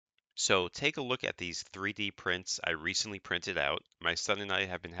So take a look at these 3D prints I recently printed out. My son and I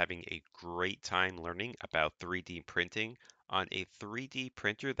have been having a great time learning about 3D printing on a 3D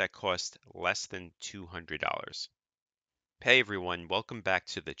printer that costs less than $200. Hey everyone, welcome back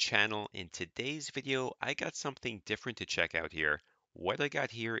to the channel. In today's video, I got something different to check out here. What I got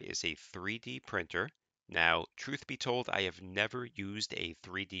here is a 3D printer. Now, truth be told, I have never used a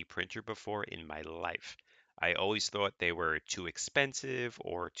 3D printer before in my life. I always thought they were too expensive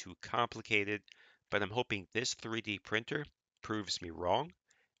or too complicated, but I'm hoping this 3D printer proves me wrong.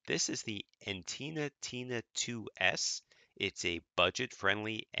 This is the Entina Tina2S. It's a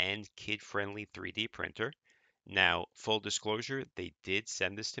budget-friendly and kid-friendly 3D printer. Now, full disclosure, they did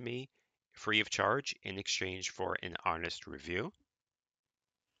send this to me free of charge in exchange for an honest review.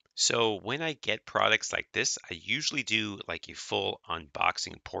 So when I get products like this, I usually do like a full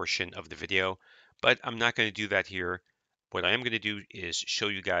unboxing portion of the video, but I'm not going to do that here. What I am going to do is show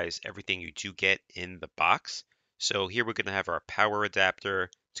you guys everything you do get in the box. So here we're going to have our power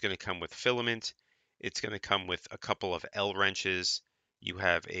adapter. It's going to come with filament. It's going to come with a couple of L wrenches. You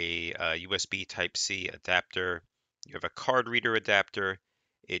have a, USB Type-C adapter. You have a card reader adapter.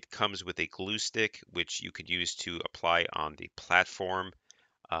 It comes with a glue stick, which you could use to apply on the platform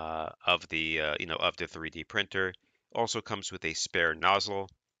of the of the 3D printer. Also comes with a spare nozzle,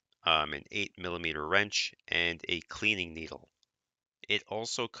 an 8mm wrench, and a cleaning needle. It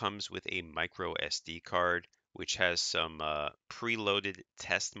also comes with a micro SD card, which has some preloaded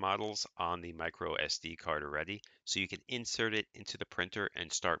test models on the micro SD card already, so you can insert it into the printer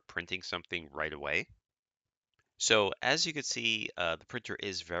and start printing something right away. So as you can see, the printer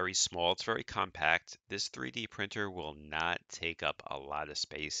is very small. It's very compact. This 3D printer will not take up a lot of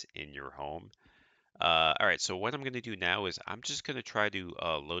space in your home. All right, so what I'm going to do now is I'm just going to try to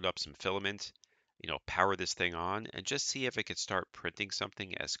load up some filament, power this thing on, and just see if I could start printing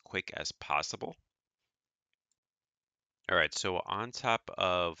something as quick as possible. All right, so on top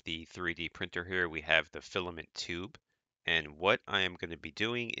of the 3D printer here, we have the filament tube. And what I am going to be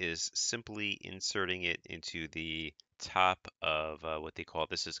doing is simply inserting it into the top of what they call,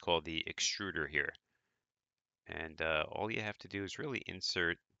 this is called the extruder here. And all you have to do is really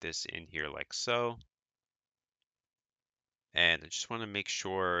insert this in here like so. And I just want to make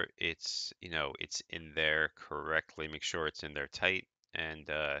sure it's in there correctly. Make sure it's in there tight. And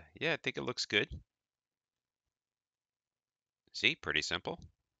yeah, I think it looks good. See, pretty simple.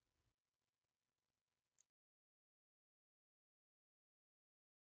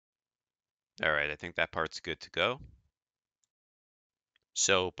 All right, I think that part's good to go.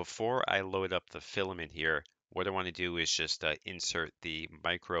 So before I load up the filament here, what I want to do is just insert the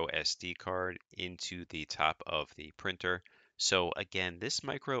micro SD card into the top of the printer. So again, this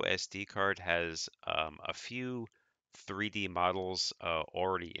micro SD card has a few 3D models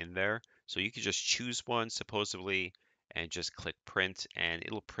already in there. So you can just choose one supposedly and just click print and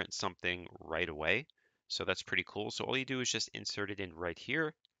it'll print something right away. So that's pretty cool. So all you do is just insert it in right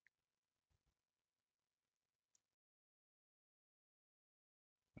here.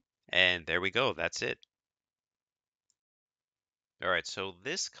 And there we go. That's it. All right, so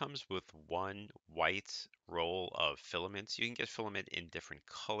this comes with one white roll of filaments. You can get filament in different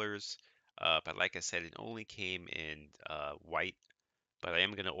colors, but like I said, it only came in white, but I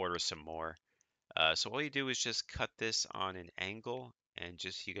am going to order some more. So all you do is just cut this on an angle and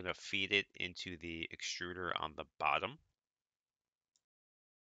just you're going to feed it into the extruder on the bottom.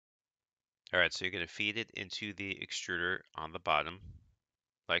 All right, so you're going to feed it into the extruder on the bottom,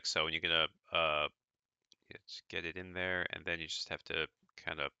 like so, and you're going to just get it in there, and then you just have to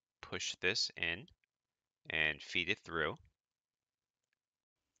kind of push this in and feed it through.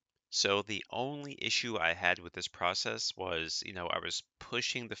 So the only issue I had with this process was, I was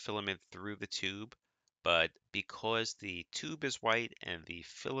pushing the filament through the tube, but because the tube is white and the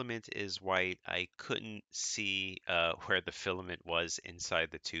filament is white, I couldn't see where the filament was inside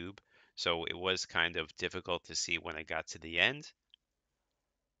the tube. So it was kind of difficult to see when I got to the end.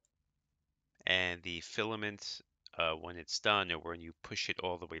 And the filament, when it's done or when you push it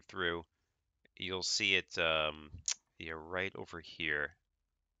all the way through, you'll see it yeah, right over here.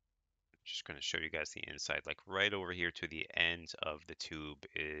 Just going to show you guys the inside, like right over here to the end of the tube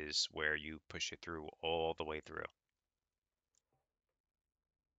is where you push it through all the way through.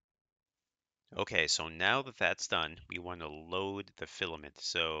 Okay, so now that that's done, we want to load the filament.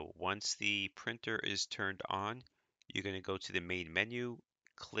 So once the printer is turned on, you're going to go to the main menu,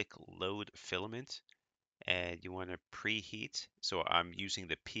 click load filament, and you want to preheat. So I'm using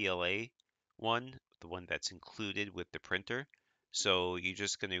the PLA one, the one that's included with the printer. So you're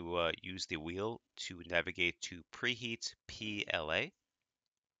just going to use the wheel to navigate to preheat PLA.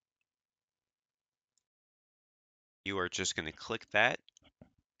 you are just going to click that,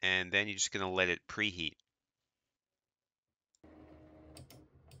 and then you're just going to let it preheat.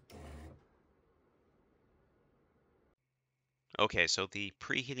 Okay, so the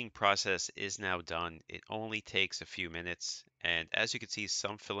preheating process is now done. It only takes a few minutes, and as you can see,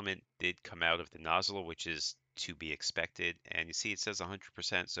 some filament did come out of the nozzle, which is to be expected. And you see it says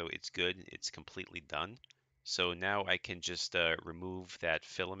 100%, so it's good. It's completely done. So now I can just remove that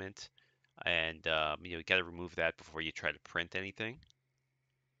filament, and you got to remove that before you try to print anything.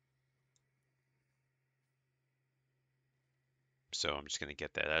 So I'm just going to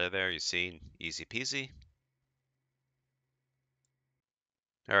get that out of there. You see, easy peasy.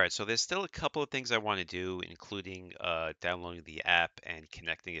 All right, so there's still a couple of things I want to do, including downloading the app and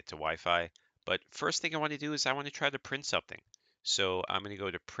connecting it to Wi-Fi. But first thing I want to do is I want to try to print something. So I'm going to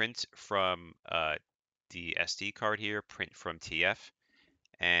go to print from the SD card here, print from TF.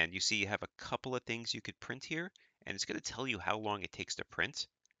 And you see you have a couple of things you could print here, and it's going to tell you how long it takes to print,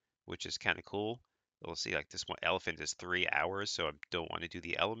 which is kind of cool. You'll see like this one elephant is 3 hours, so I don't want to do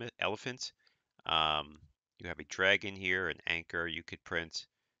the elephant. Um, you have a dragon here, an anchor you could print.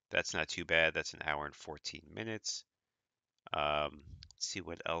 That's not too bad. That's an hour and 14 minutes. Let's see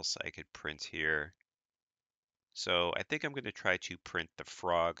what else I could print here. So I think I'm going to try to print the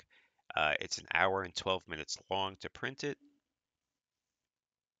frog. It's an hour and 12 minutes long to print it.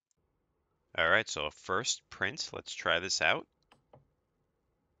 All right, so first print. Let's try this out.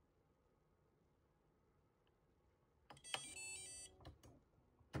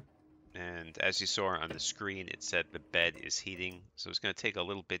 And as you saw on the screen, it said the bed is heating. So it's going to take a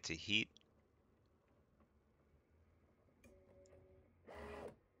little bit to heat.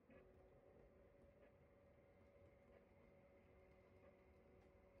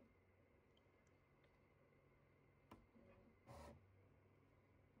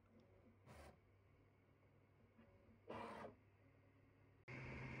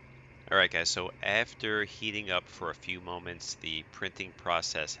 All right, guys, so after heating up for a few moments, the printing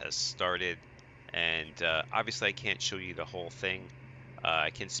process has started. And obviously, I can't show you the whole thing. I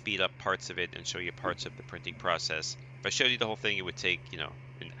can speed up parts of it and show you parts of the printing process. If I showed you the whole thing, it would take,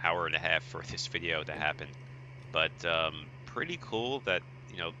 an hour and a half for this video to happen. But pretty cool that,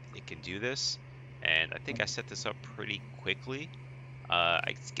 it can do this. And I think I set this up pretty quickly.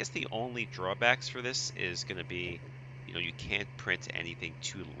 I guess the only drawbacks for this is going to be, you can't print anything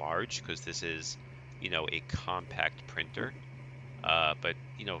too large because this is, a compact printer. But,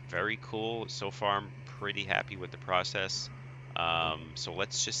 very cool. So far, I'm pretty happy with the process. So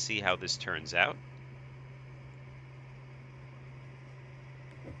let's just see how this turns out.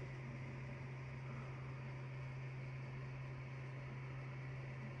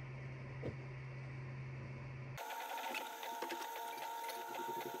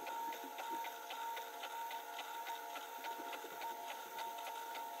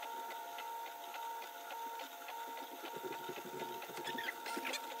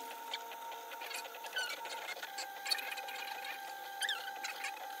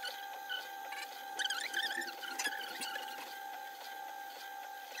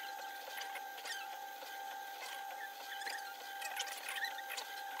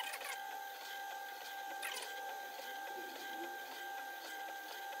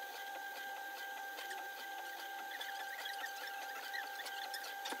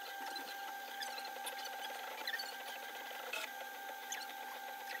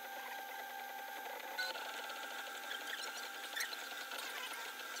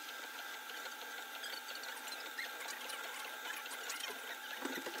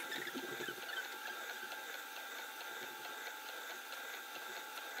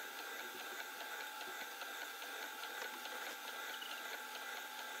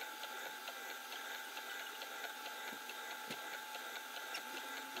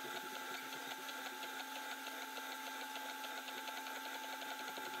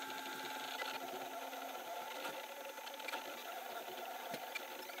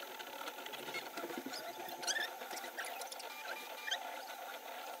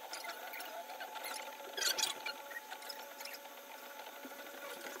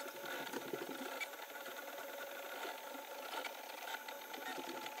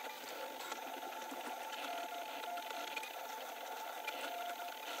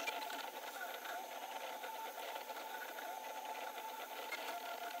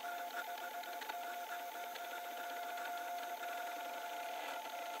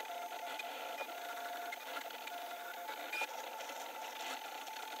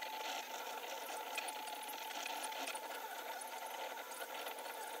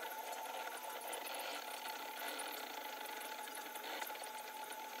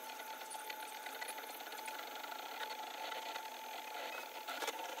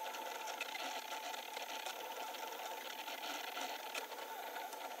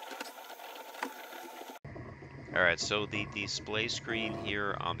 All right, so the display screen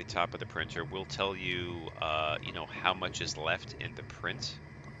here on the top of the printer will tell you, how much is left in the print.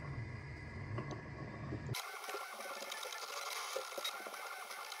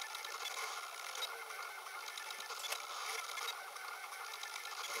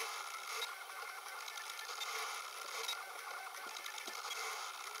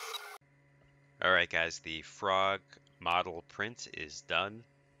 All right, guys, the frog model print is done.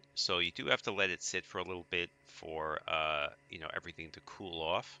 So you do have to let it sit for a little bit for, everything to cool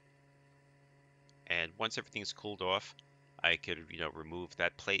off. And once everything's cooled off, I could, remove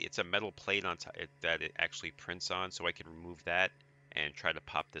that plate. It's a metal plate on top that it actually prints on, so I can remove that and try to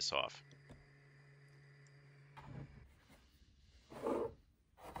pop this off.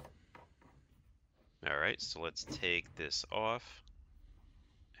 All right, so let's take this off.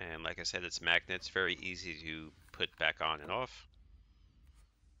 And like I said, it's magnets, very easy to put back on and off.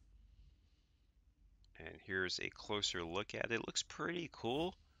 And here's a closer look at it. It looks pretty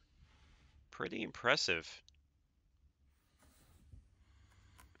cool, pretty impressive.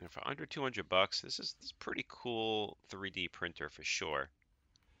 And for under 200 bucks, this is pretty cool 3D printer for sure.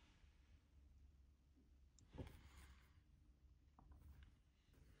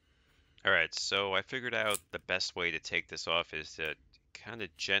 All right, so I figured out the best way to take this off is to kind of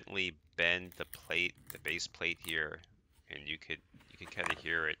gently bend the plate, the base plate here, and you can kind of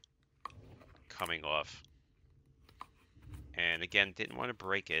hear it coming off. And again, didn't want to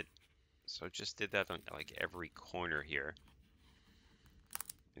break it, so just did that on like every corner here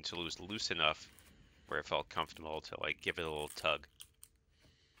until it was loose enough where it felt comfortable to like give it a little tug.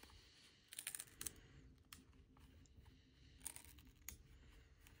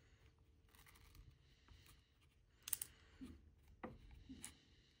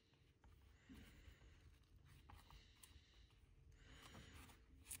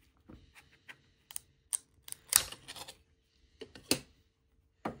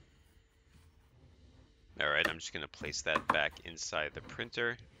 All right, I'm just going to place that back inside the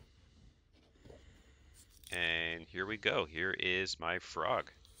printer. And here we go. Here is my frog.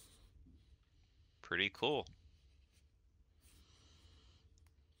 Pretty cool.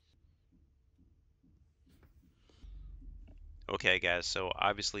 Okay, guys, so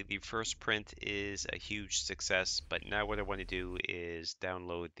obviously the first print is a huge success, but now what I want to do is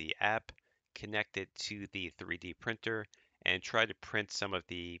download the app, connect it to the 3D printer, and try to print some of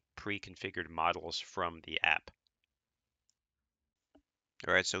the pre-configured models from the app.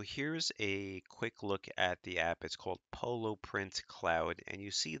 All right, so here's a quick look at the app. It's called Polo Print Cloud, and you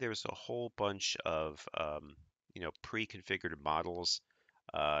see there's a whole bunch of pre-configured models.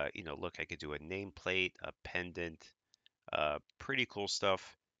 Look, I could do a nameplate, a pendant, pretty cool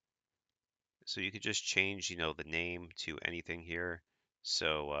stuff. So you could just change, the name to anything here.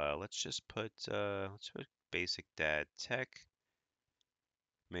 So let's put basic dad tech.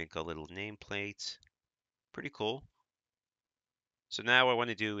 Make a little nameplate. Pretty cool. So now what I want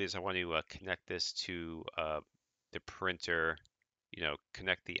to do is I want to connect this to the printer,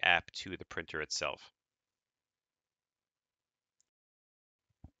 connect the app to the printer itself.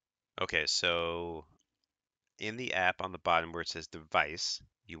 Okay, so in the app on the bottom where it says device,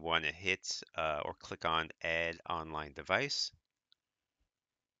 you want to hit or click on add online device.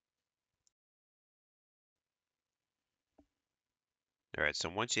 All right, so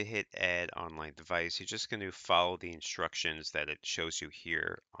once you hit add online device, you're just going to follow the instructions that it shows you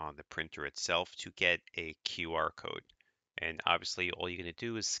here on the printer itself to get a QR code. And obviously, all you're going to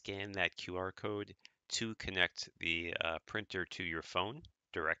do is scan that QR code to connect the printer to your phone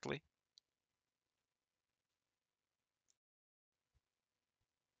directly.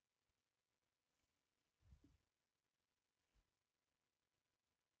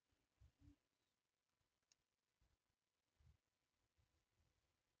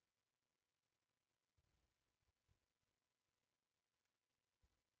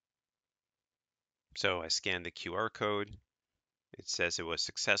 So I scan the QR code. It says it was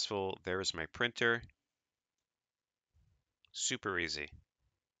successful. There's my printer. Super easy.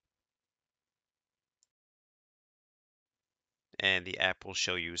 And the app will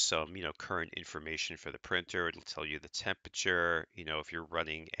show you some, current information for the printer. It'll tell you the temperature, if you're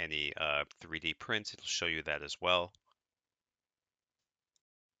running any 3D prints, it'll show you that as well.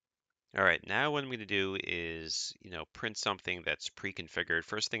 All right, now what I'm going to do is, print something that's pre-configured.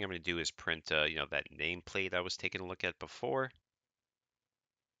 First thing I'm going to do is print, that nameplate I was taking a look at before.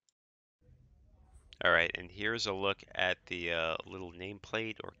 All right, and here's a look at the little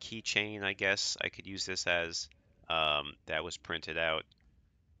nameplate or keychain, I guess I could use this as. That was printed out.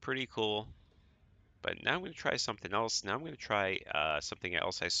 Pretty cool. But now I'm going to try something else. Now I'm going to try something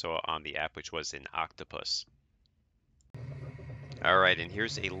else I saw on the app, which was an octopus. All right, and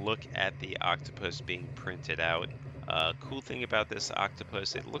here's a look at the octopus being printed out. Cool thing about this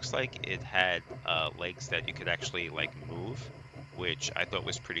octopus, it looks like it had legs that you could actually like move, which I thought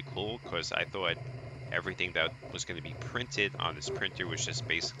was pretty cool because I thought everything that was going to be printed on this printer was just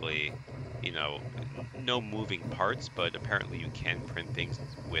basically, no moving parts, but apparently you can print things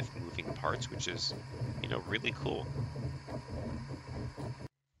with moving parts, which is, really cool.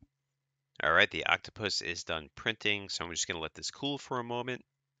 All right, the octopus is done printing, so I'm just going to let this cool for a moment,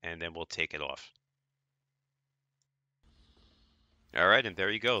 and then we'll take it off. All right, and there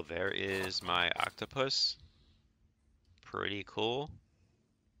you go. There is my octopus. Pretty cool.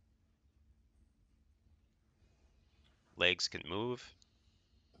 Legs can move.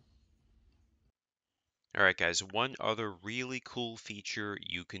 All right, guys, one other really cool feature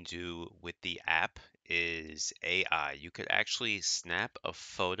you can do with the app is AI. You could actually snap a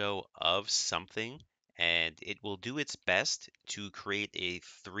photo of something and it will do its best to create a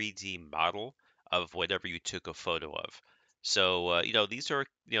 3D model of whatever you took a photo of. So,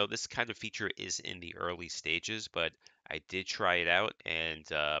 this kind of feature is in the early stages, but I did try it out and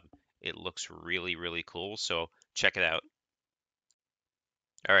it looks really, really cool. So, check it out.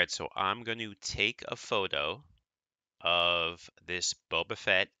 All right, so I'm going to take a photo of this Boba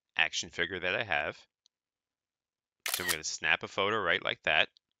Fett action figure that I have. So I'm going to snap a photo right like that.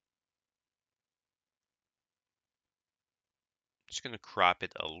 Just going to crop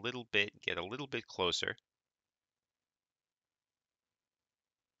it a little bit, get a little bit closer.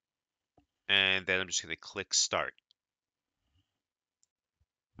 And then I'm just going to click start.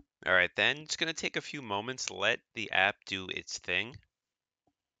 All right, then it's going to take a few moments, let the app do its thing.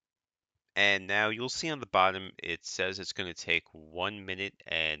 And now you'll see on the bottom, it says it's going to take 1 minute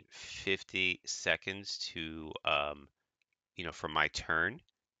and 50 seconds to, for my turn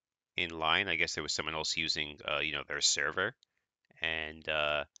in line. I guess there was someone else using, their server. And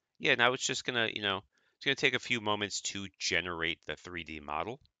yeah, now it's just gonna, it's gonna take a few moments to generate the 3D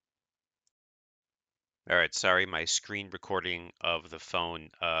model. All right, sorry, my screen recording of the phone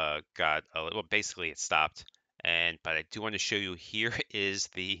got a little, basically it stopped. But I do want to show you here is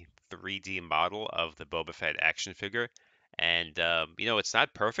the 3D model of the Boba Fett action figure. And it's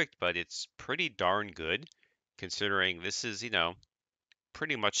not perfect, but it's pretty darn good considering this is,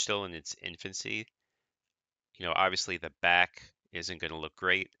 pretty much still in its infancy. Obviously the back isn't going to look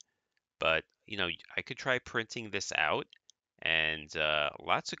great, but I could try printing this out and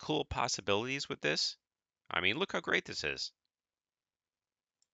lots of cool possibilities with this. I mean, look how great this is.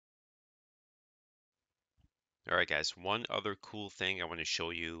 All right, guys, one other cool thing I want to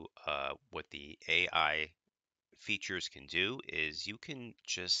show you what the AI features can do is you can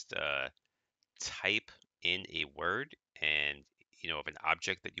just type in a word and, of an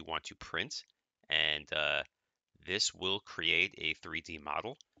object that you want to print, and this will create a 3D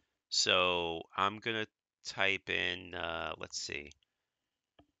model. So I'm going to type in, let's see,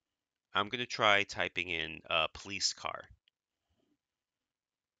 I'm going to try typing in police car.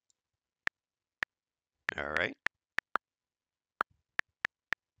 All right.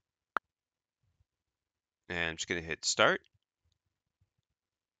 And I'm just going to hit start.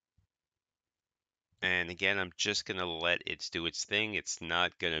 And again, I'm just going to let it do its thing. It's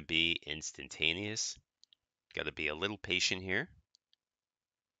not going to be instantaneous. Got to be a little patient here.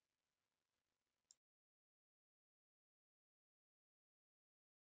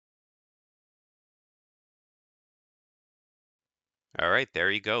 All right, there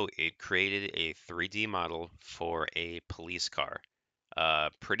you go. It created a 3D model for a police car.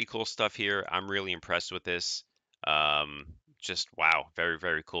 Pretty cool stuff here. I'm really impressed with this. Just wow, very,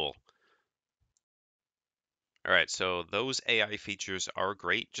 very cool. All right, so those AI features are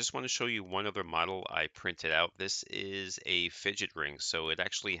great. Just want to show you one other model I printed out. This is a fidget ring, so it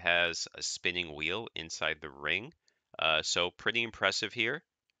actually has a spinning wheel inside the ring. So pretty impressive here.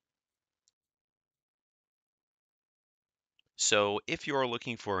 So if you are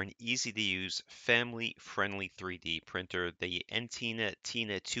looking for an easy to use, family-friendly 3D printer, the Entina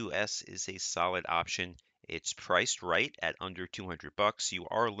Tina2S is a solid option. It's priced right at under 200 bucks. You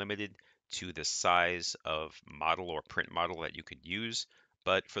are limited to the size of model or print model that you could use,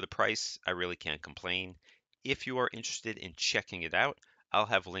 but for the price, I really can't complain. If you are interested in checking it out, I'll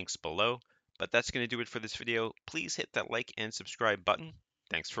have links below. But that's going to do it for this video. Please hit that like and subscribe button.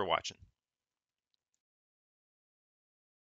 Thanks for watching.